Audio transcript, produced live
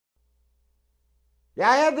Yeah,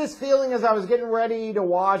 I had this feeling as I was getting ready to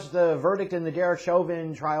watch the verdict in the Derek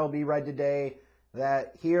Chauvin trial be read today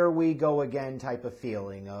that here we go again type of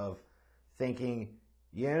feeling of thinking,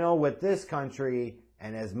 with this country,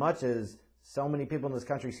 and as much as so many people in this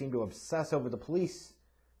country seem to obsess over the police,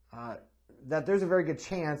 that there's a very good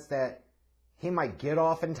chance that he might get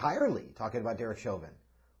off entirely talking about Derek Chauvin.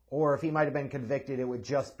 Or if he might have been convicted, it would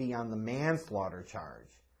just be on the manslaughter charge.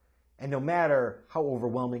 And no matter how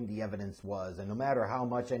overwhelming the evidence was, and no matter how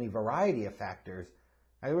much any variety of factors,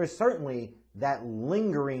 there was certainly that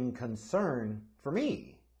lingering concern for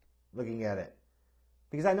me looking at it.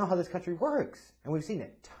 Because I know how this country works. And we've seen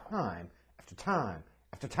it time after time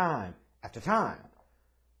after time after time.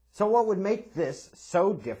 So what would make this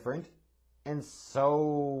so different and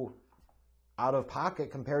so out of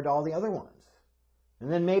pocket compared to all the other ones?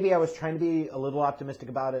 And then maybe I was trying to be a little optimistic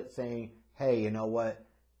about it, saying, hey, you know what?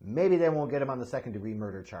 Maybe they won't get him on the second-degree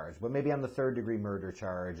murder charge, but maybe on the third-degree murder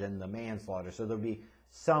charge and the manslaughter. So there'll be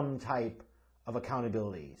some type of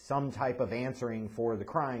accountability, some type of answering for the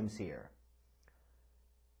crimes here.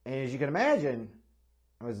 And as you can imagine,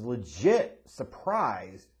 I was legit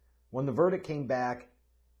surprised when the verdict came back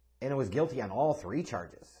and it was guilty on all three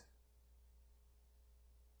charges.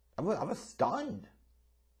 I was stunned.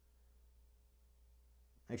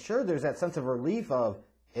 Like, sure, there's that sense of relief of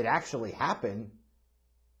it actually happened.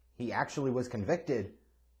 He actually was convicted,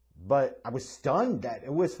 but I was stunned that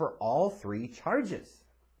it was for all three charges.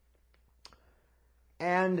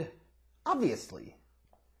 And obviously,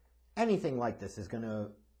 anything like this is going to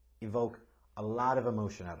evoke a lot of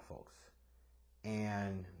emotion out of folks.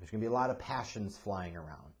 And there's going to be a lot of passions flying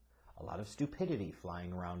around, a lot of stupidity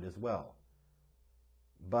flying around as well.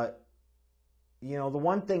 But, the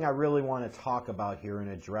one thing I really want to talk about here and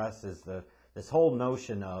address is this whole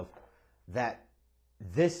notion of that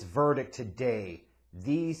this verdict today,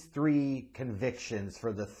 these three convictions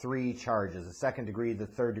for the three charges, the second degree, the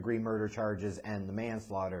third degree murder charges, and the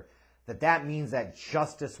manslaughter, that means that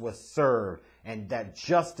justice was served and that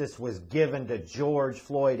justice was given to George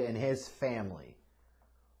Floyd and his family.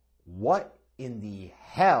 What in the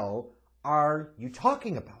hell are you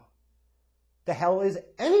talking about? The hell is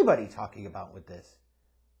anybody talking about with this?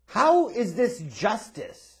 How is this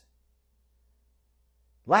justice?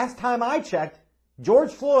 Last time I checked,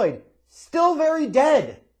 George Floyd, still very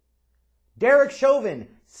dead. Derek Chauvin,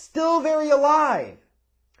 still very alive.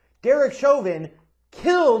 Derek Chauvin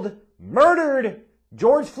killed, murdered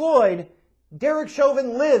George Floyd. Derek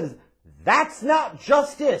Chauvin lives. That's not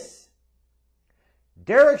justice.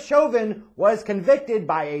 Derek Chauvin was convicted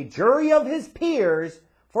by a jury of his peers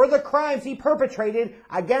for the crimes he perpetrated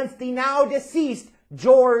against the now deceased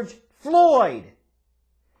George Floyd.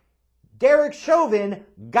 Derek Chauvin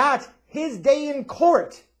got his day in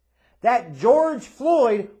court that George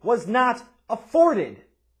Floyd was not afforded.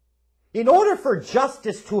 In order for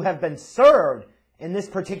justice to have been served in this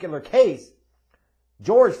particular case,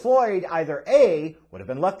 George Floyd either A, would have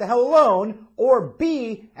been left the hell alone, or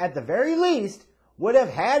B, at the very least, would have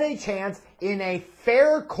had a chance in a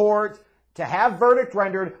fair court to have verdict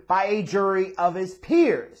rendered by a jury of his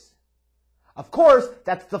peers. Of course,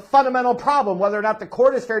 that's the fundamental problem, whether or not the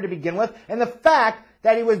court is fair to begin with, and the fact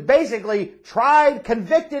that he was basically tried,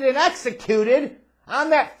 convicted, and executed on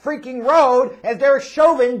that freaking road as Derek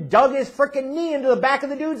Chauvin dug his freaking knee into the back of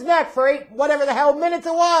the dude's neck for 8 whatever the hell minutes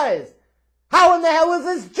it was. How in the hell is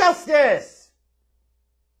this justice?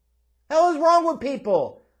 The hell is wrong with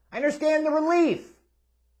people? I understand the relief.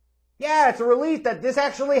 Yeah, it's a relief that this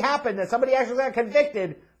actually happened, that somebody actually got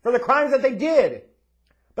convicted for the crimes that they did.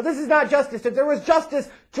 But this is not justice. If there was justice,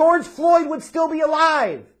 George Floyd would still be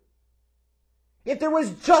alive. If there was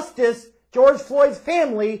justice, George Floyd's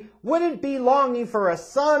family wouldn't be longing for a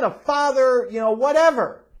son, a father,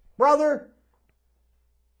 whatever, brother.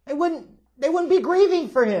 They wouldn't be grieving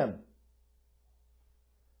for him.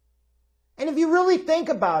 And if you really think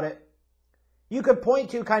about it, you could point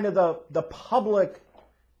to kind of the public,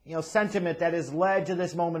 sentiment that has led to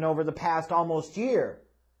this moment over the past almost year.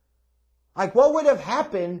 Like, what would have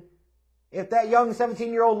happened if that young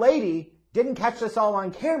 17-year-old lady didn't catch this all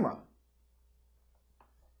on camera?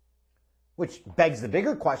 Which begs the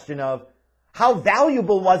bigger question of, how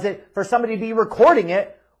valuable was it for somebody to be recording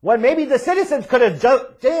it when maybe the citizens could have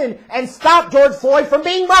jumped in and stopped George Floyd from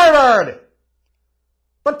being murdered?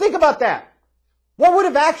 But think about that. What would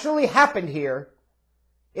have actually happened here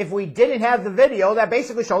if we didn't have the video that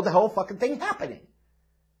basically showed the whole fucking thing happening?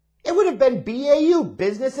 It would have been BAU,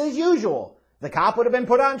 business as usual. The cop would have been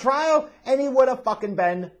put on trial, and he would have fucking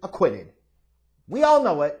been acquitted. We all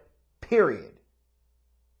know it, period.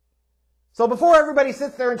 So before everybody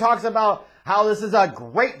sits there and talks about how this is a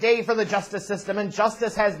great day for the justice system and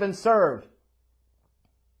justice has been served.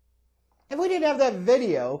 If we didn't have that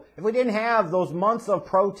video, if we didn't have those months of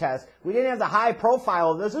protests, we didn't have the high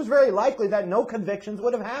profile of this, it's very likely that no convictions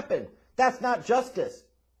would have happened. That's not justice.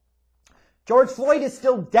 George Floyd is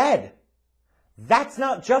still dead. That's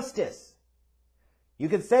not justice. You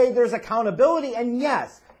could say there's accountability, and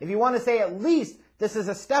yes, if you want to say at least this is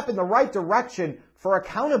a step in the right direction for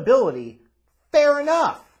accountability, fair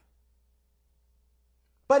enough.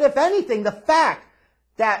 But if anything, the fact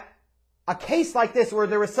that a case like this where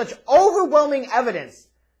there was such overwhelming evidence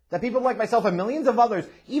that people like myself and millions of others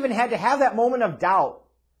even had to have that moment of doubt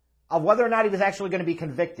of whether or not he was actually going to be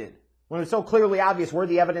convicted, when it was so clearly obvious where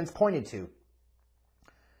the evidence pointed to,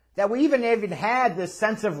 that we even had this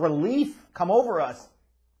sense of relief come over us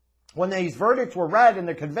when these verdicts were read and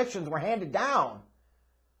the convictions were handed down.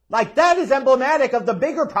 Like, that is emblematic of the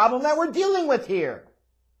bigger problem that we're dealing with here.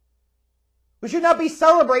 We should not be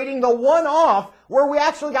celebrating the one-off where we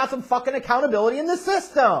actually got some fucking accountability in the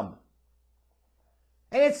system.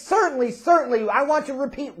 And it's certainly, I want to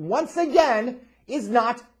repeat once again, is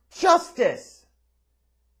not justice.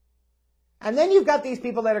 And then you've got these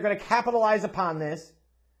people that are going to capitalize upon this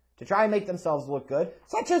to try and make themselves look good,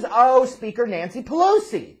 such as, Speaker Nancy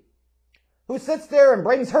Pelosi, who sits there and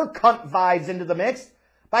brings her cunt vibes into the mix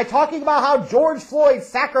by talking about how George Floyd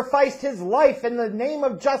sacrificed his life in the name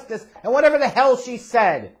of justice and whatever the hell she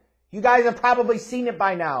said. You guys have probably seen it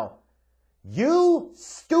by now. You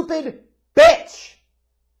stupid bitch!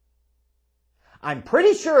 I'm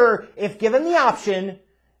pretty sure if given the option,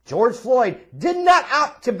 George Floyd did not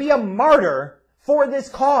opt to be a martyr for this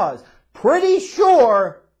cause. Pretty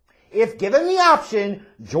sure if given the option,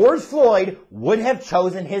 George Floyd would have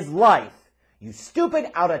chosen his life. You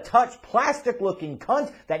stupid, out-of-touch, plastic-looking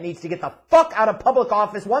cunt that needs to get the fuck out of public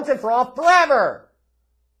office once and for all forever.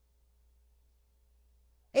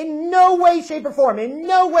 In no way, shape, or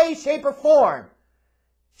form,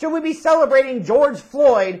 should we be celebrating George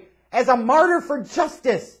Floyd as a martyr for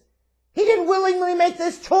justice. He didn't willingly make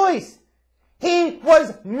this choice. He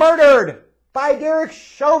was murdered by Derek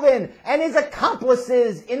Chauvin and his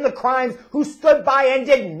accomplices in the crimes who stood by and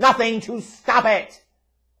did nothing to stop it.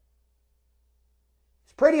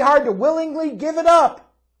 Pretty hard to willingly give it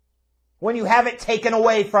up when you have it taken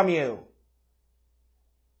away from you.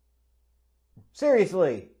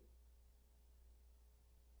 Seriously.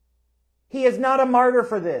 He is not a martyr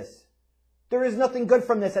for this. There is nothing good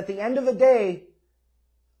from this. At the end of the day,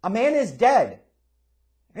 a man is dead.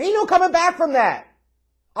 There ain't no coming back from that.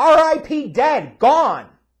 R.I.P. dead. Gone.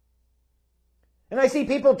 And I see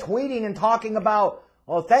people tweeting and talking about,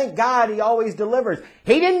 well, thank God he always delivers.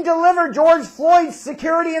 He didn't deliver George Floyd's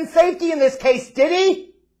security and safety in this case, did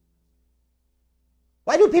he?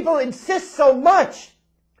 Why do people insist so much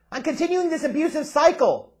on continuing this abusive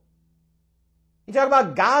cycle? You talk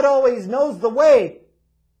about God always knows the way.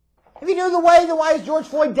 If he knew the way, then why is George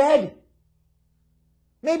Floyd dead?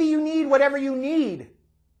 Maybe you need whatever you need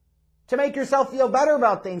to make yourself feel better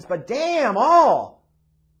about things, but damn all.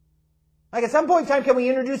 Like, at some point in time, can we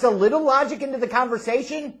introduce a little logic into the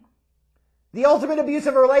conversation? The ultimate abuse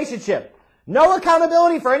of a relationship. No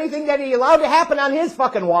accountability for anything that he allowed to happen on his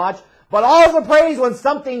fucking watch, but all the praise when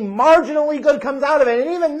something marginally good comes out of it.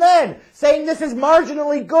 And even then, saying this is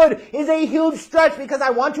marginally good is a huge stretch, because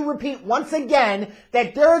I want to repeat once again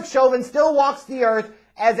that Derek Chauvin still walks the earth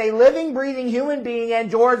as a living, breathing human being, and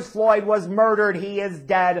George Floyd was murdered. He is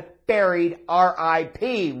dead, buried,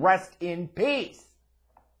 R.I.P. Rest in peace.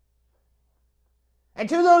 And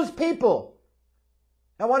to those people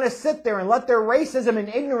that want to sit there and let their racism and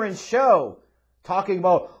ignorance show, talking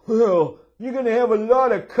about, well, you're going to have a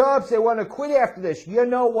lot of cops that want to quit after this. You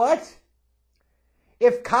know what?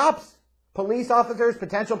 If cops, police officers,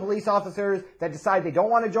 potential police officers that decide they don't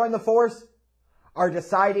want to join the force are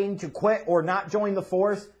deciding to quit or not join the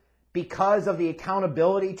force because of the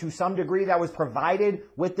accountability to some degree that was provided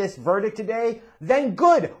with this verdict today, then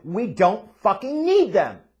good. We don't fucking need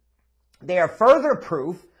them. They are further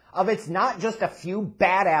proof of it's not just a few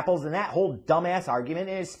bad apples in that whole dumbass argument,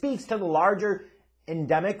 and it speaks to the larger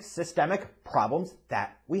endemic, systemic problems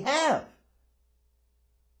that we have.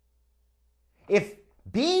 If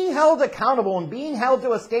being held accountable and being held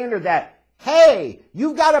to a standard that, hey,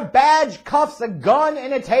 you've got a badge, cuffs, a gun,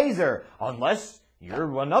 and a taser, unless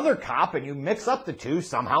you're another cop and you mix up the two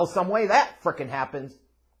somehow, some way that frickin' happens.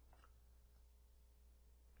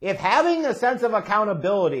 If having a sense of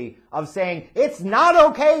accountability of saying it's not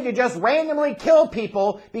okay to just randomly kill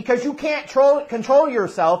people because you can't control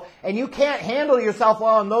yourself and you can't handle yourself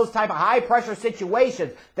well in those type of high pressure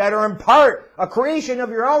situations that are in part a creation of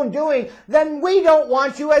your own doing, then we don't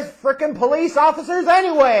want you as frickin' police officers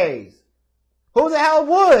anyways. Who the hell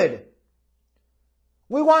would?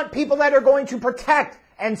 We want people that are going to protect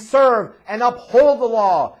and serve and uphold the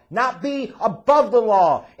law, not be above the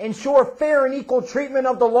law, ensure fair and equal treatment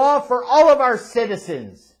of the law for all of our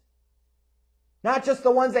citizens. Not just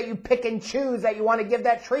the ones that you pick and choose that you want to give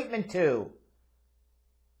that treatment to.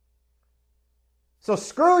 So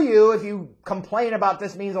screw you if you complain about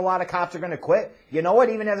this means a lot of cops are going to quit. You know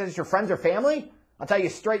what? Even if it's your friends or family, I'll tell you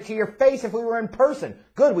straight to your face if we were in person.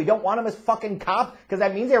 Good, we don't want them as fucking cops because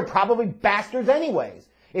that means they're probably bastards anyways.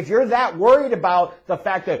 If you're that worried about the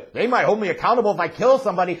fact that they might hold me accountable if I kill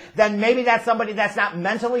somebody, then maybe that's somebody that's not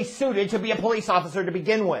mentally suited to be a police officer to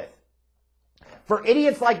begin with. For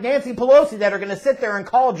idiots like Nancy Pelosi that are going to sit there and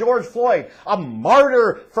call George Floyd a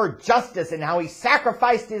martyr for justice and how he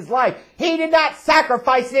sacrificed his life. He did not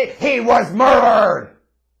sacrifice it. He was murdered.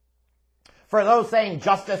 For those saying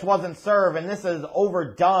justice wasn't served and this is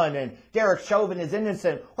overdone and Derek Chauvin is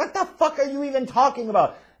innocent, what the fuck are you even talking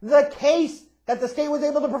about? The case that the state was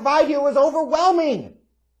able to provide here was overwhelming.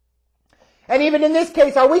 And even in this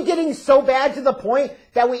case, are we getting so bad to the point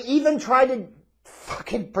that we even try to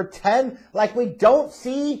fucking pretend like we don't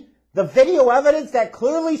see the video evidence that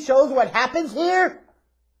clearly shows what happens here?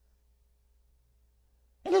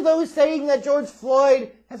 And to those saying that George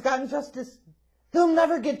Floyd has gotten justice, he'll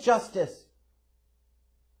never get justice.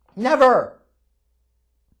 Never.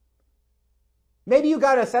 Maybe you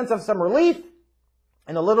got a sense of some relief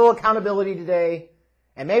and a little accountability today.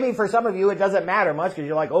 And maybe for some of you it doesn't matter much because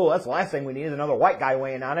you're like, oh, that's the last thing we need is another white guy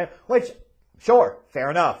weighing on it. Which, sure, fair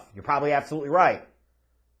enough. You're probably absolutely right.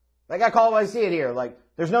 Like I call it when I see it here. Like,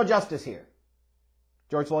 there's no justice here.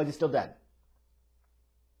 George Floyd is still dead.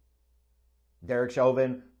 Derek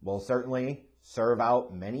Chauvin will certainly serve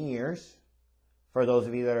out many years. For those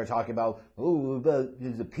of you that are talking about, oh,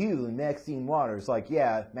 there's a Pew and Maxine Waters. Like,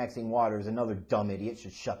 yeah, Maxine Waters, another dumb idiot,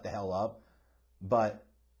 should shut the hell up. But,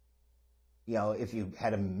 you know, if you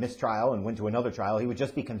had a mistrial and went to another trial, he would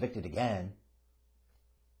just be convicted again.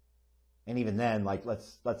 And even then, like,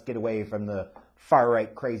 let's get away from the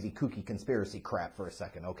far-right, crazy, kooky conspiracy crap for a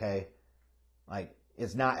second, okay? Like,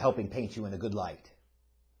 it's not helping paint you in a good light.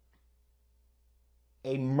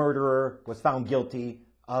 A murderer was found guilty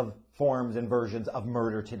of forms and versions of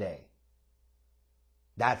murder today.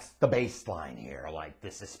 That's the baseline here. Like,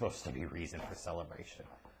 this is supposed to be reason for celebration.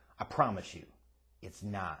 I promise you, it's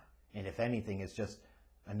not. And if anything, it's just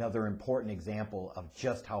another important example of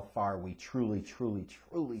just how far we truly, truly,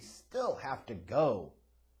 truly still have to go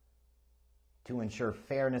to ensure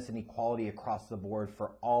fairness and equality across the board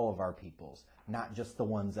for all of our peoples, not just the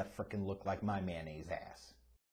ones that frickin' look like my mayonnaise ass.